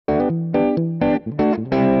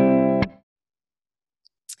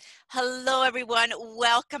Hello, everyone.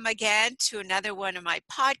 Welcome again to another one of my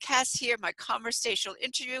podcasts here, my conversational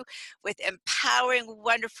interview with empowering,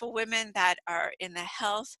 wonderful women that are in the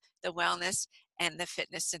health, the wellness, and the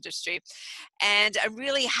fitness industry. And I'm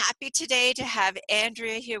really happy today to have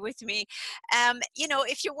Andrea here with me.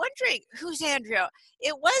 If you're wondering who's Andrea,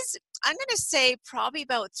 it was, I'm going to say probably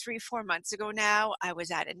about 3-4 months ago now, I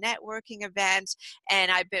was at a networking event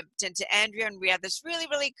and I bumped into Andrea and we had this really,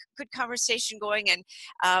 really good conversation going. And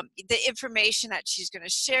the information that she's going to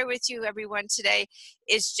share with you, everyone, today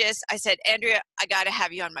is just, I said, Andrea, I got to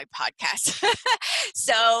have you on my podcast.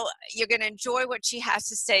 So you're going to enjoy what she has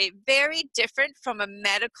to say. Very different from a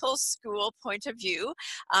medical school point of view.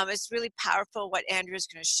 It's really powerful what Andrea is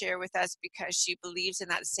going to share with us because she believes in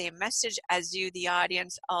that same message as you, the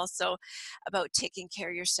audience, also about taking care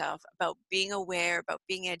of yourself, about being aware, about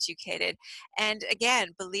being educated, and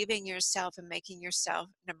again, believing yourself and making yourself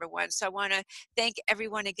number one. So I want to thank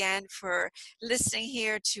everyone again for listening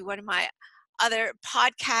here to one of my other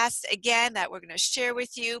podcasts again that we're going to share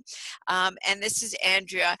with you. And this is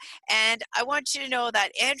Andrea. And I want you to know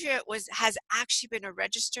that Andrea has actually been a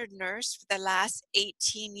registered nurse for the last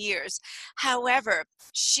 18 years. However,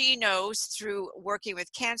 she knows through working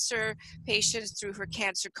with cancer patients, through her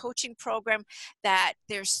cancer coaching program, that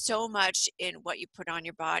there's so much in what you put on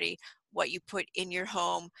your body, what you put in your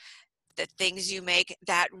home, the things you make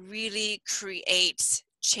that really creates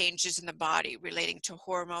changes in the body relating to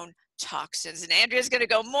hormone toxins. And Andrea's going to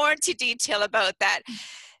go more into detail about that.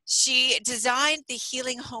 She designed the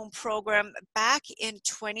Healing Home program back in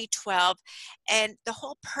 2012, and the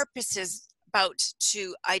whole purpose is about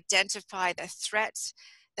to identify the threats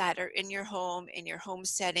that are in your home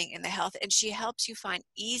setting, in the health, and she helps you find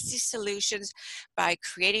easy solutions by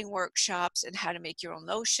creating workshops and how to make your own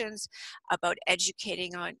lotions, about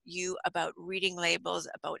educating on you about reading labels,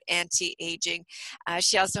 about anti-aging.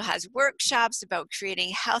 She also has workshops about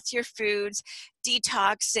creating healthier foods,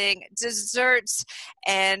 detoxing, desserts,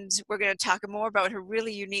 and we're going to talk more about her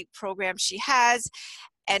really unique program she has.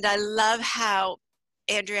 And I love how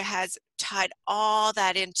Andrea has tied all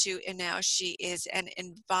that into, and now she is an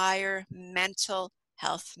environmental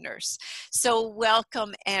health nurse. So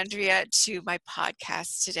welcome, Andrea, to my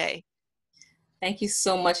podcast today. Thank you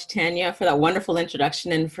so much, Tanya, for that wonderful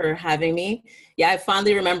introduction and for having me. Yeah, I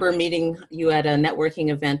fondly remember meeting you at a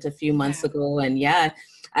networking event a few months ago. And yeah,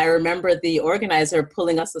 I remember the organizer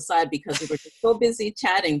pulling us aside because we were just so busy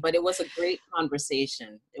chatting, but it was a great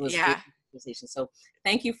conversation. It was a great conversation. So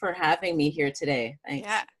thank you for having me here today. Thanks.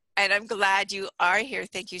 Yeah. And I'm glad you are here.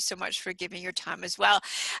 Thank you so much for giving your time as well.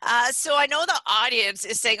 So I know the audience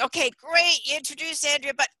is saying, okay, great, you introduced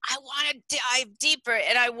Andrea, but I want to dive deeper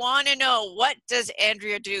and I want to know, what does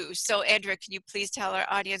Andrea do? So Andrea, can you please tell our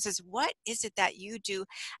audiences, what is it that you do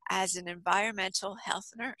as an environmental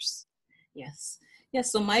health nurse? Yes.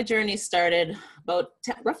 Yes, so my journey started about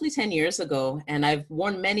roughly 10 years ago, and I've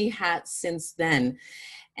worn many hats since then.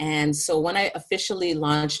 And so when I officially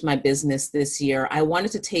launched my business this year, I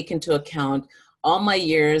wanted to take into account all my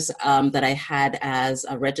years that I had as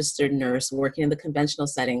a registered nurse working in the conventional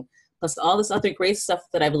setting, plus all this other great stuff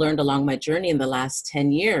that I've learned along my journey in the last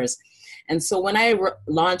 10 years. And so when I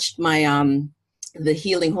launched my the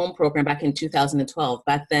Healing Home program back in 2012.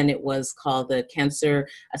 Back then it was called the Cancer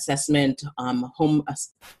Assessment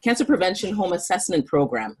Cancer Prevention Home Assessment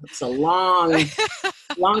Program. It's a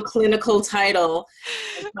long clinical title.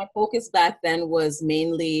 And my focus back then was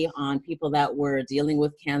mainly on people that were dealing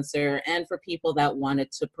with cancer and for people that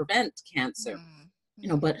wanted to prevent cancer.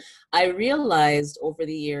 But I realized over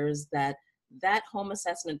the years that home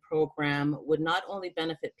assessment program would not only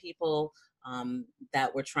benefit people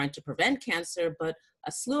that were trying to prevent cancer, but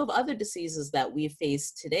a slew of other diseases that we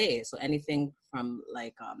face today. So anything from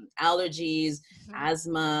like allergies,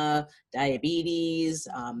 asthma, diabetes,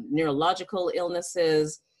 neurological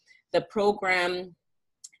illnesses. The program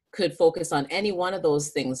could focus on any one of those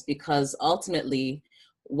things because ultimately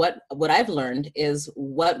what I've learned is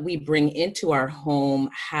what we bring into our home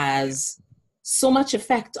has so much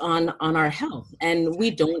effect on our health, and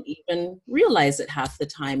we don't even realize it half the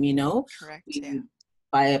time. Correct. We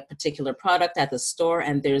buy a particular product at the store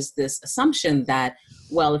and there's this assumption that,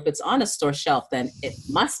 well, if it's on a store shelf, then it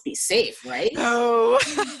must be safe, right? No.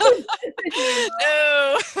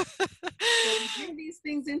 No. So we bring these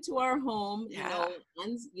things into our home,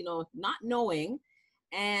 not knowing,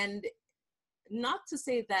 and not to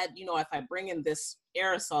say that, if I bring in this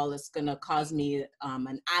aerosol, it's going to cause me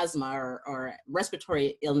an asthma or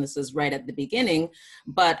respiratory illnesses right at the beginning.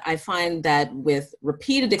 But I find that with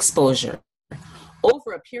repeated exposure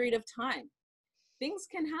over a period of time, things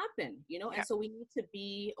can happen, and so we need to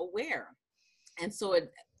be aware. And so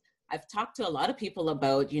I've talked to a lot of people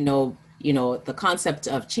about, the concept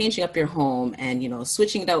of changing up your home and,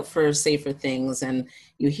 switching it out for safer things. And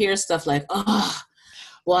you hear stuff like, oh,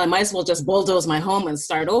 well, I might as well just bulldoze my home and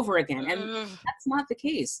start over again. And that's not the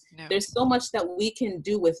case. No. There's so much that we can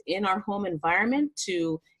do within our home environment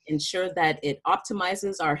to ensure that it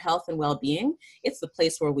optimizes our health and well-being. It's the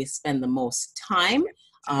place where we spend the most time.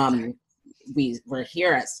 We're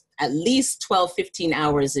here at least 12, 15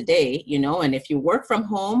 hours a day, and if you work from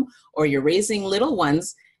home or you're raising little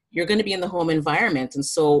ones, you're going to be in the home environment. And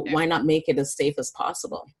so why not make it as safe as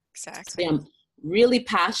possible? Exactly. So I'm really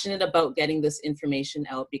passionate about getting this information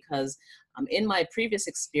out because in my previous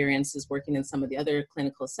experiences working in some of the other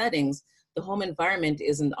clinical settings, the home environment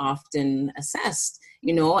isn't often assessed,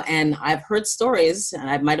 and I've heard stories, and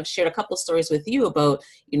I might have shared a couple of stories with you about,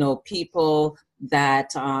 people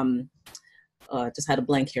that, just had a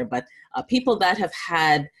blank here, but people that have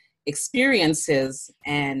had experiences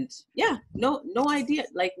and no idea,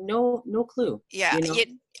 like no clue. Yeah.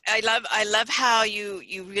 I love how you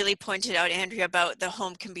really pointed out, Andrea, about the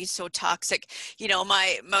home can be so toxic.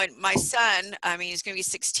 My son, I mean, he's going to be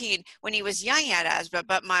 16. When he was young, he had asthma,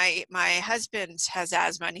 but my husband has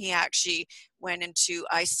asthma, and he actually went into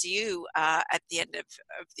ICU at the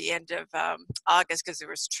end of August because there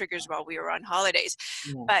was triggers while we were on holidays.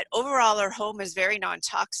 Yeah. But overall, our home is very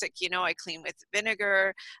non-toxic. I clean with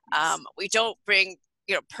vinegar. We don't bring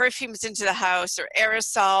perfumes into the house or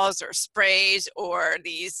aerosols or sprays or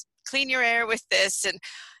these clean your air with this. And,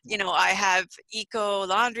 I have Eco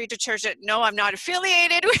laundry detergent. No, I'm not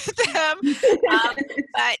affiliated with them.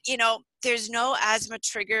 But, there's no asthma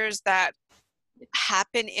triggers that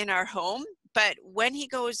happen in our home. But when he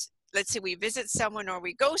goes, let's say we visit someone or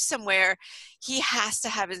we go somewhere, he has to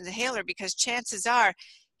have his inhaler because chances are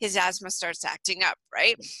his asthma starts acting up,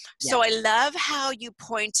 right? Yeah. So I love how you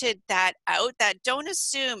pointed that out, that don't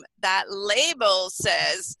assume that label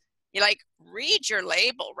says, read your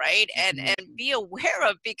label, right? And be aware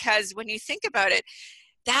of, because when you think about it,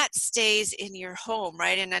 that stays in your home,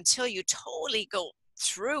 right? And until you totally go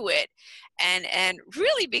through it and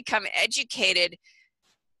really become educated,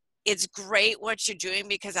 it's great what you're doing,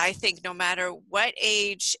 because I think no matter what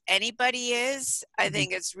age anybody is, I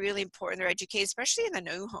think it's really important they're educated, especially in the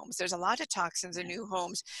new homes. There's a lot of toxins in new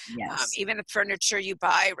homes, even the furniture you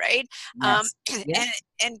buy, right? Yes.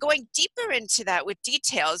 And going deeper into that with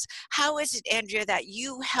details, how is it, Andrea, that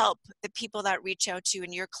you help the people that reach out to you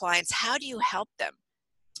and your clients? How do you help them?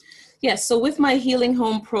 Yes, so with my Healing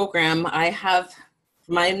Home program, I have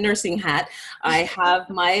my nursing hat. I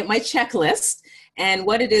have my checklist. And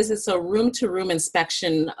what it is, it's a room-to-room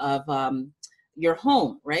inspection of your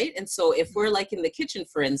home, right? And so if we're like in the kitchen,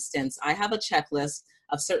 for instance, I have a checklist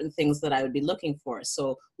of certain things that I would be looking for.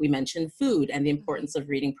 So we mentioned food and the importance of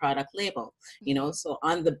reading product label, so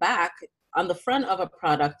on the front of a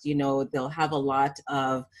product, they'll have a lot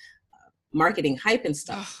of marketing hype and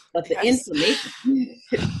stuff, but the information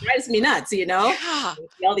drives me nuts, Yeah.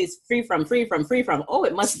 All these free from, oh,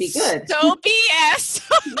 it must be good. So BS.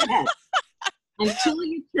 Yes. Until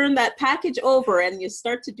you turn that package over and you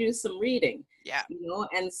start to do some reading. Yeah.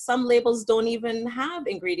 And some labels don't even have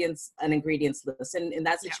an ingredients list. And in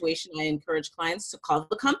that situation, I encourage clients to call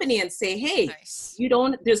the company and say, hey,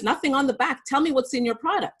 there's nothing on the back. Tell me what's in your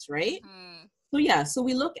product, right? So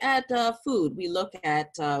we look at food, we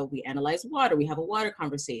we analyze water, we have a water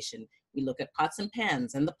conversation. We look at pots and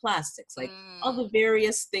pans and the plastics, all the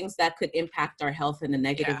various things that could impact our health in a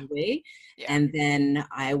negative way. Yeah. And then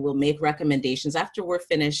I will make recommendations after we're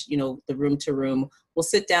finished, the room to room. We'll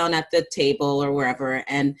sit down at the table or wherever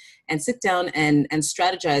and sit down and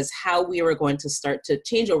strategize how we are going to start to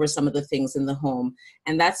change over some of the things in the home.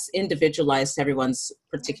 And that's individualized to everyone's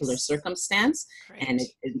particular circumstance. Great. And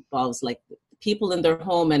it involves people in their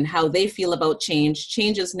home and how they feel about change.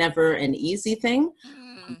 Change is never an easy thing.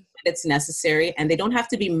 It's necessary, and they don't have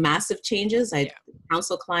to be massive changes. I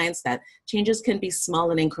counsel clients that changes can be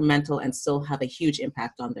small and incremental and still have a huge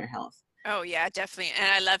impact on their health. Oh yeah, definitely.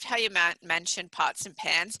 And I loved how you mentioned pots and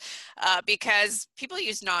pans because people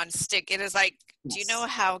use nonstick. It is do you know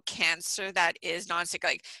how cancer that is,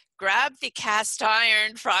 nonstick? Grab the cast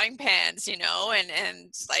iron frying pans, and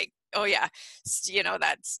it's oh yeah,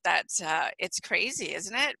 that's it's crazy,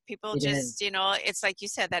 isn't it? People it's like you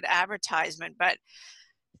said, that advertisement, but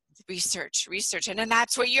research. And then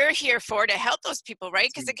that's what you're here for, to help those people, right?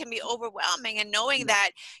 Because it can be overwhelming, and knowing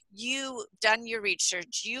that you've done your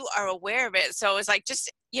research, you are aware of it. So it's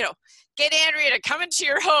just, get Andrea to come into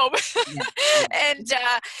your home. And,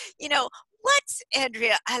 what,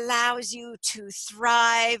 Andrea, allows you to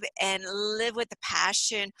thrive and live with the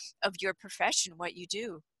passion of your profession, what you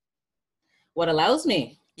do? What allows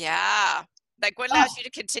me? Yeah. Like what Oh, allows you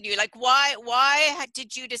to continue? Like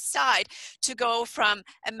did you decide to go from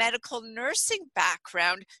a medical nursing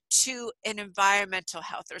background to an environmental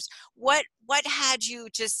health nurse? What had you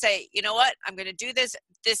just say, you know what, I'm going to do this.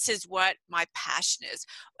 This is what my passion is.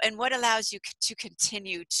 And what allows you to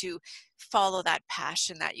continue to follow that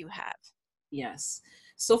passion that you have? yes.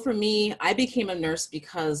 So for me, I became a nurse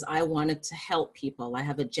because I wanted to help people. I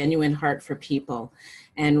have a genuine heart for people.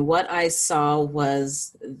 And what I saw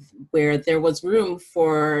was where there was room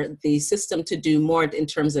for the system to do more in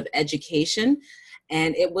terms of education.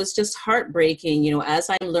 And it was just heartbreaking, as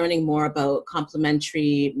I'm learning more about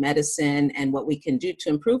complementary medicine and what we can do to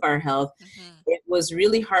improve our health, Hmm. it was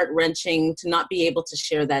really heart-wrenching to not be able to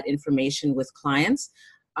share that information with clients.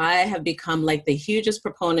 I have become like the hugest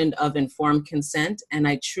proponent of informed consent. And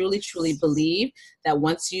I truly, truly believe that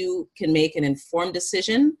once you can make an informed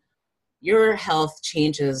decision, your health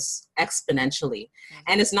changes exponentially.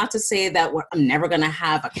 And it's not to say that I'm never going to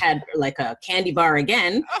have a candy bar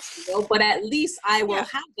again, Oh, but at least I will yeah.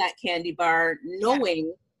 have that candy bar Yeah.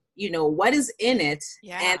 knowing, what is in it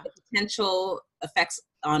and Yeah. the potential effects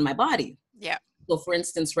on my body. Yeah. So for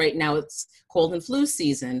instance, right now it's cold and flu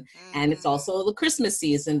season, and it's Mm, also the Christmas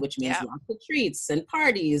season, which means yeah. lots of treats and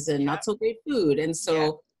parties and Yeah. not so great food. And Yeah.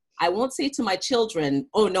 so I won't say to my children,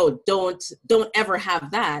 oh no, don't ever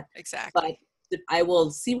have that. But Exactly. I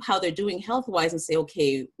will see how they're doing health wise and say,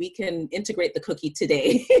 okay, we can integrate the cookie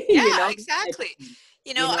today, Yeah, type exactly. of thing,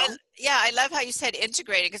 You know, you know? I love how you said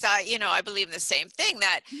integrating because I believe in the same thing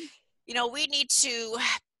that, we need to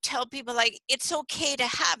tell people like it's okay to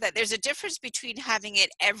have that. There's a difference between having it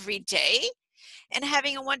every day and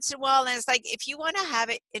having it once in a while. And it's like if you want to have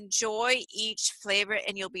it, enjoy each flavor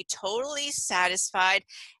and you'll be totally satisfied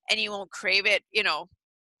and you won't crave it,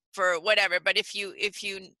 for whatever. But if you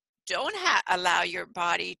don't allow your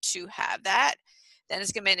body to have that, then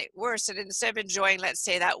it's going to make it worse. And instead of enjoying, let's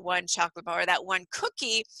say, that one chocolate bar or that one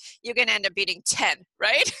cookie, you're going to end up eating 10,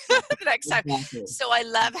 right? The next time. Exactly. So I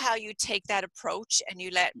love how you take that approach and you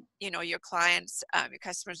let, your clients, your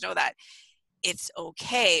customers know that it's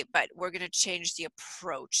okay, but we're going to change the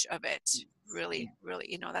approach of it. Yeah. Really,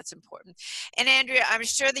 really, that's important. And Andrea, I'm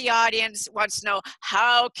sure the audience wants to know,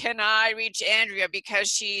 how can I reach Andrea? Because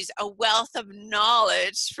she's a wealth of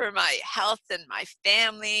knowledge for my health and my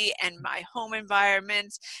family and my home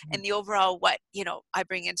environment and the overall what, I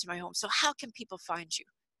bring into my home. So how can people find you?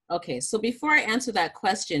 Okay, so before I answer that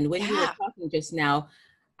question, when you were Yeah. talking just now,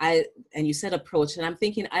 and you said approach, and I'm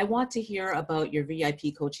thinking I want to hear about your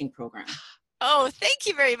VIP coaching program. Oh, thank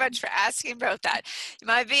you very much for asking about that.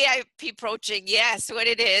 My VIP coaching, yes, what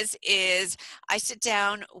it is I sit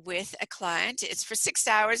down with a client. It's for 6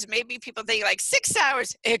 hours. Maybe people think like 6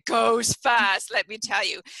 hours, it goes fast, let me tell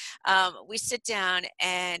you. We sit down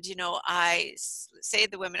and, I say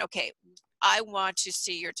to the women, okay, I want to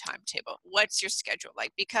see your timetable. What's your schedule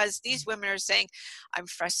like? Because these women are saying, I'm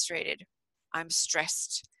frustrated, I'm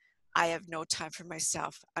stressed, I have no time for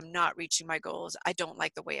myself. I'm not reaching my goals. I don't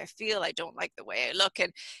like the way I feel. I don't like the way I look.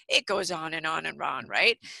 And it goes on and on and on,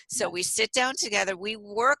 right? So Yeah. we sit down together, we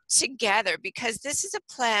work together because this is a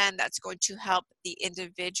plan that's going to help the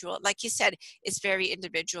individual. Like you said, it's very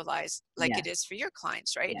individualized, like it Yes. is for your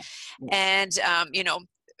clients, right? Yes. Yes. And,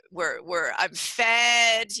 I'm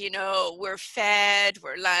fed, we're fed,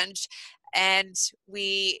 we're lunch. And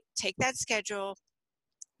we take that schedule,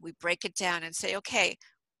 we break it down and say, okay,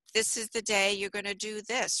 this is the day you're going to do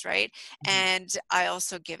this, right? Mhm. And I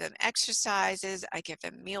also give them exercises. I give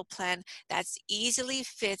them meal plan that's easily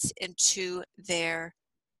fits into their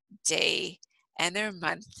day and their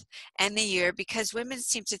month and the year, because women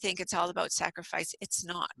seem to think it's all about sacrifice. It's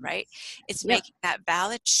not, right? It's Yep. making that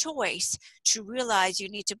valid choice to realize you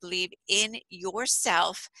need to believe in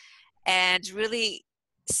yourself and really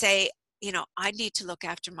say, I need to look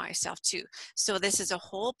after myself too. So this is a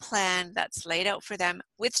whole plan that's laid out for them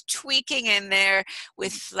with tweaking in there,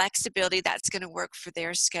 with flexibility that's going to work for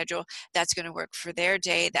their schedule, that's going to work for their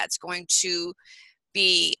day, that's going to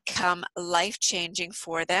become life-changing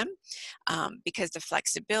for them, because the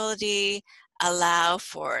flexibility allow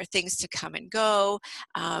for things to come and go,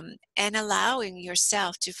 and allowing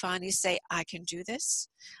yourself to finally say, I can do this.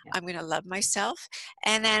 Yeah. I'm going to love myself.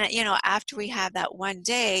 And then, after we have that one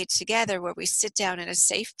day together where we sit down in a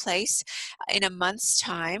safe place in a month's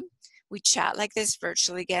time, we chat like this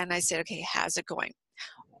virtually again. I said, okay, how's it going?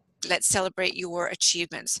 Let's celebrate your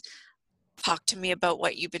achievements. talk to me about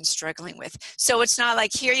what you've been struggling with. So it's not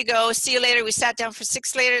like, here you go, see you later. We sat down for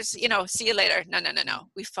 6 later, see you later. No.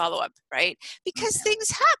 We follow up, right? Because things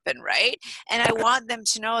happen, right? And I want them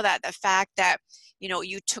to know that the fact that,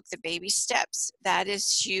 you took the baby steps, that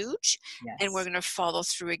is huge. Yes. And we're going to follow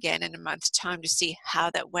through again in a month's time to see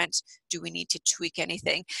how that went. Do we need to tweak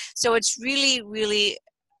anything? So it's really, really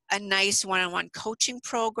a nice one-on-one coaching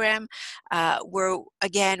program where,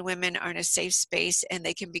 again, women are in a safe space and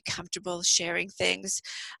they can be comfortable sharing things,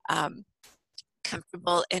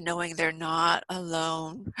 comfortable in knowing they're not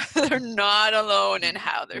alone. They're not alone in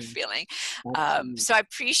how they're feeling. So I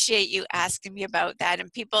appreciate you asking me about that.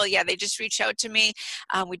 And people, they just reach out to me.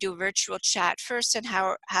 We do a virtual chat first, and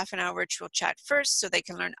half an hour virtual chat first, so they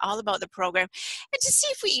can learn all about the program and to see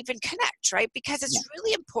if we even connect, right? Because it's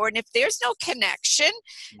really important. If there's no connection,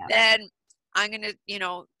 then I'm going to,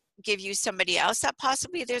 give you somebody else that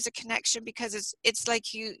possibly there's a connection, because it's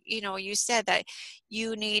like you said that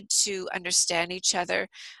you need to understand each other.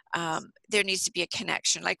 There needs to be a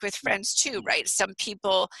connection, like with friends too, right? Some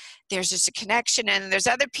people, there's just a connection, and there's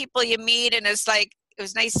other people you meet and it's like, it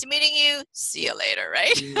was nice meeting you, see you later,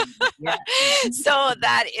 right? So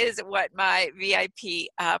that is what my VIP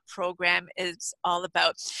program is all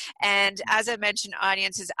about. And as I mentioned,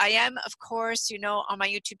 audiences, I am, of course, on my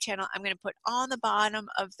YouTube channel, I'm going to put on the bottom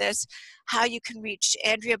of this how you can reach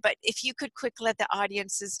Andrea. But if you could quickly let the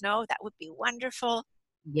audiences know, that would be wonderful.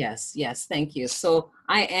 Yes, thank you. So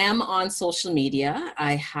I am on social media.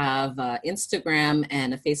 I have Instagram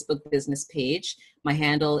and a Facebook business page. My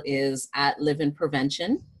handle is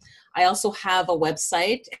 @LiveInPrevention. I also have a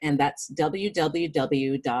website, and that's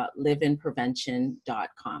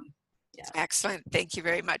www.liveinprevention.com. Excellent. Thank you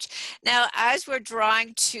very much. Now, as we're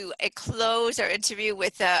drawing to a close our interview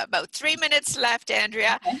with about 3 minutes left,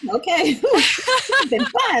 Andrea. Okay. It's been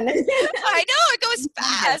fun. I know, it goes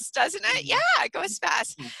fast, doesn't it? Yeah, it goes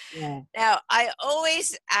fast. Yeah. Now, I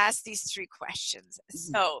always ask these 3 questions.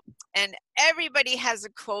 So, and everybody has a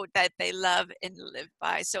quote that they love and live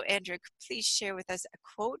by. So, Andrea, please share with us a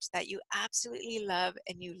quote that you absolutely love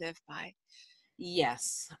and you live by.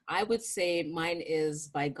 Yes, I would say mine is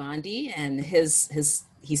by Gandhi, and he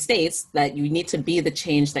states that you need to be the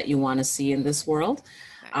change that you want to see in this world.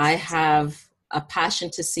 Nice. I have a passion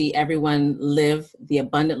to see everyone live the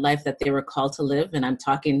abundant life that they were called to live, and I'm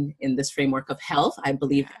talking in this framework of health. I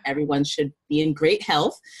believe everyone should be in great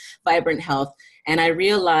health, vibrant health, and I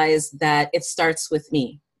realize that it starts with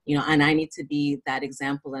me, and I need to be that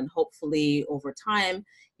example, and hopefully over time,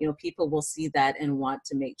 people will see that and want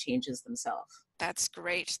to make changes themselves. That's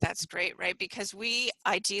great. That's great, right? Because we're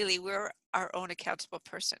our own accountable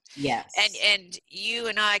person. Yes. And you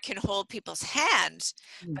and I can hold people's hands,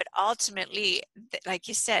 but ultimately, like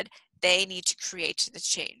you said, they need to create the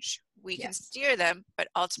change. We can steer them, but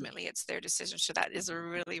ultimately it's their decision. So that is a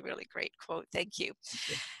really, really great quote. Thank you.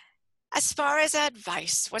 As far as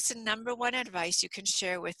advice, what's the number one advice you can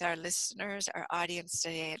share with our listeners, our audience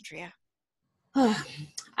today, Andrea?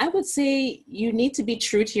 I would say you need to be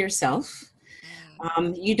true to yourself.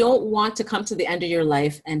 You don't want to come to the end of your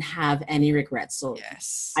life and have any regrets. So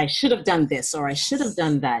I should have done this, or I should have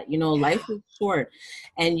done that. Life is short,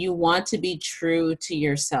 and you want to be true to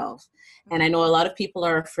yourself. And I know a lot of people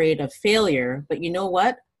are afraid of failure, but you know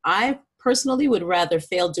what? I personally would rather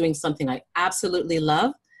fail doing something I absolutely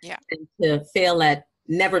love than to fail at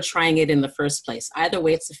never trying it in the first place. Either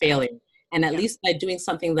way, it's a failure. And at least by doing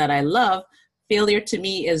something that I love, failure to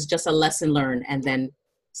me is just a lesson learned, and then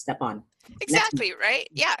step on. Exactly, right?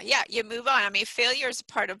 Yeah. You move on. I mean, failure is a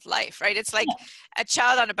part of life, right? It's like a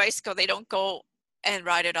child on a bicycle. They don't go and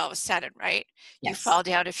ride it all of a sudden, right? You fall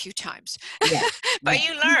down a few times, but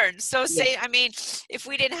you learn. So I mean, if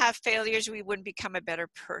we didn't have failures, we wouldn't become a better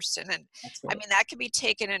person. And I mean, that can be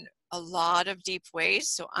taken in a lot of deep ways.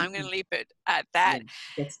 So I'm going to leave it at that.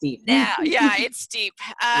 That's deep. Now, it's deep.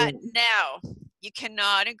 Now, you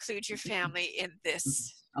cannot include your family in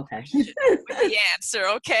this. Okay. With the answer,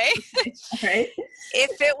 okay? All right.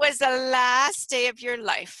 If it was the last day of your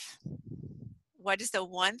life, what is the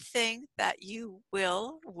one thing that you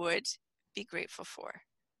would be grateful for?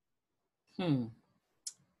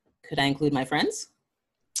 Could I include my friends?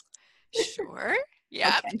 Sure.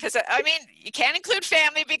 Yeah, because I mean, you can't include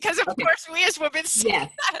family because of course we as women see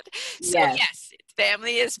that. So yes,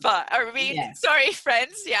 family is fun. Sorry,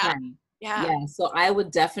 friends. Yeah. So I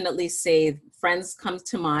would definitely say friends come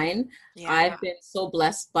to mind. I've been so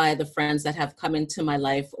blessed by the friends that have come into my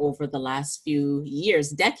life over the last few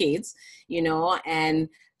years, decades, and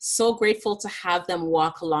so grateful to have them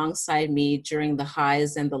walk alongside me during the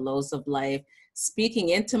highs and the lows of life, speaking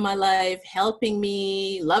into my life, helping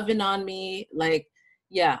me, loving on me. Like,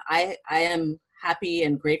 Yeah, I am happy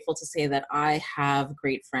and grateful to say that I have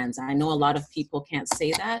great friends. I know a lot of people can't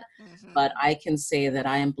say that, but Hmm. I can say that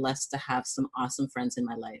I am blessed to have some awesome friends in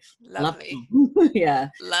my life. Love Lovely. them. Yeah.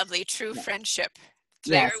 Lovely, true Yeah. friendship.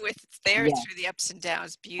 There Yes. with there Yeah. through the ups and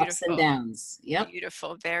downs. Ups and Beautiful. downs. Yep.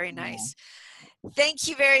 Beautiful. Very Yeah. nice. Thank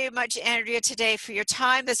you very much, Andrea, today for your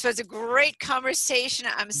time. This was a great conversation.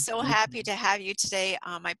 I'm so Thank happy to have you today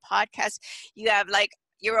on my podcast. You have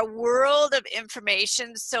you're a world of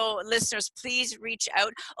information. So listeners, please reach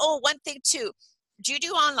out. Oh, one thing too. Do you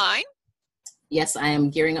do online? Yes, I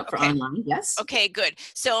am gearing up for Okay. online. Yes. Okay, good.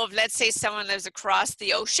 So if, let's say someone lives across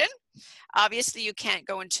the ocean, obviously you can't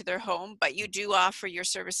go into their home, but you do offer your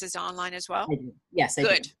services online as well? I do. Yes, I do.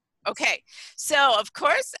 Good. Okay. So, of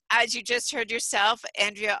course, as you just heard yourself,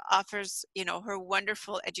 Andrea offers, her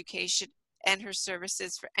wonderful education and her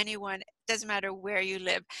services for anyone. Doesn't matter where you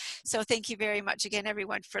live. So thank you very much again,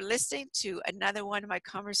 everyone, for listening to another one of my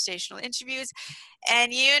conversational interviews.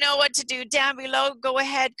 And you know what to do down below. Go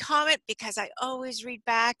ahead, comment, because I always read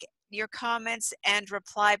back your comments and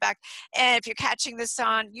reply back. And if you're catching this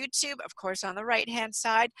on YouTube, of course, on the right-hand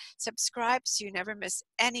side, subscribe so you never miss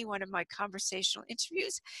any one of my conversational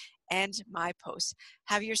interviews and my posts.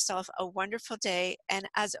 Have yourself a wonderful day. And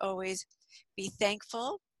as always, be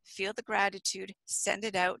thankful, feel the gratitude, send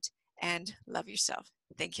it out, and love yourself.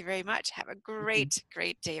 Thank you very much. Have a great,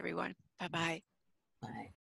 great day, everyone. Bye-bye.